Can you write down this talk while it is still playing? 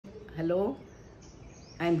Hello,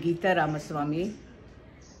 I'm Gita Ramaswamy,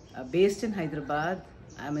 based in Hyderabad.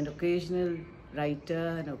 I'm an occasional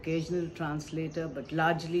writer, an occasional translator, but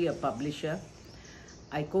largely a publisher.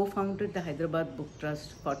 I co-founded the Hyderabad Book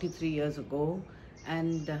Trust 43 years ago,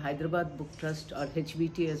 and the Hyderabad Book Trust, or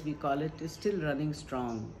HBT as we call it, is still running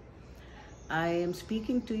strong. I am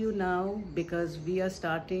speaking to you now because we are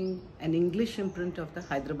starting an English imprint of the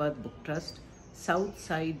Hyderabad Book Trust,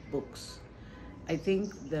 Southside Books. I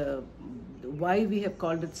think why we have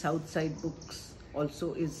called it Southside Books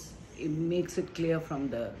also it makes it clear from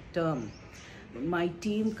the term. My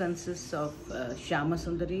team consists of Shyama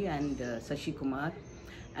Sundari and Sashi Kumar,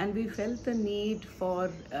 and we felt the need for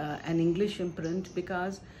an English imprint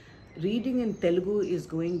because reading in Telugu is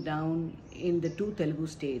going down in the two Telugu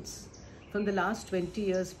states. From the last 20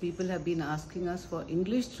 years, people have been asking us for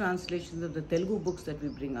English translations of the Telugu books that we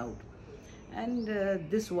bring out. And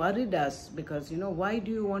this worried us because, why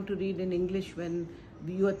do you want to read in English when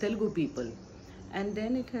you are Telugu people? And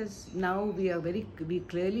then we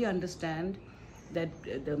clearly understand that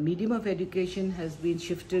the medium of education has been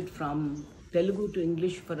shifted from Telugu to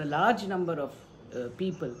English for a large number of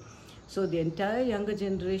people. So the entire younger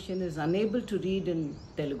generation is unable to read in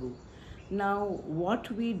Telugu. Now,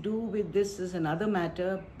 what we do with this is another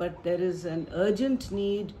matter, but there is an urgent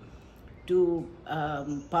need to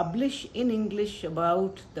publish in English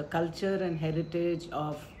about the culture and heritage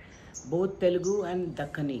of both Telugu and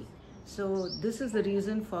Dakkani. So this is the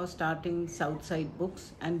reason for starting Southside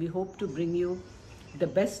Books, and we hope to bring you the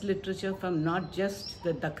best literature from not just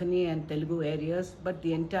the Dakkani and Telugu areas, but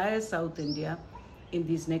the entire South India in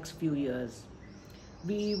these next few years.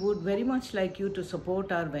 We would very much like you to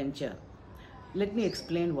support our venture. Let me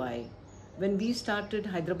explain why. When we started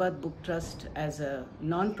Hyderabad Book Trust as a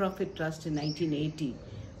non-profit trust in 1980,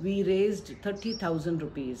 we raised 30,000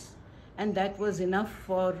 rupees, and that was enough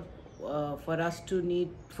for us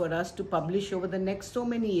to publish over the next so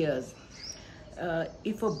many years.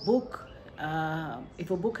 If a book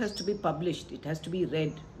has to be published, it has to be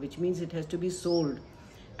read, which means it has to be sold,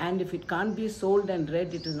 and if it can't be sold and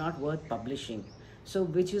read, it is not worth publishing. So,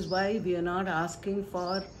 which is why we are not asking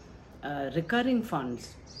for recurring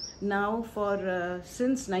funds. Now,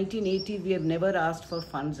 since 1980, we have never asked for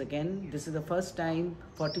funds again. This is the first time,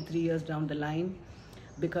 43 years down the line,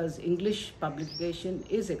 because English publication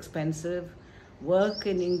is expensive. Work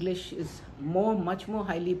in English is much more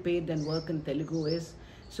highly paid than work in Telugu is.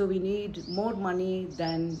 So we need more money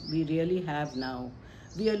than we really have now.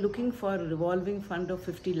 We are looking for a revolving fund of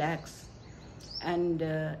 50 lakhs. And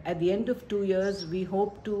at the end of 2 years, we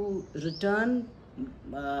hope to return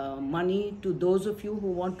money to those of you who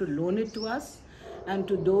want to loan it to us, and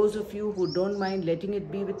to those of you who don't mind letting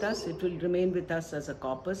it be with us, it will remain with us as a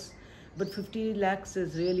corpus. But 50 lakhs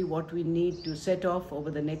is really what we need to set off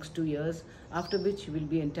over the next 2 years, after which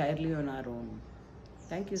we'll be entirely on our own.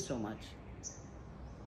 Thank you so much.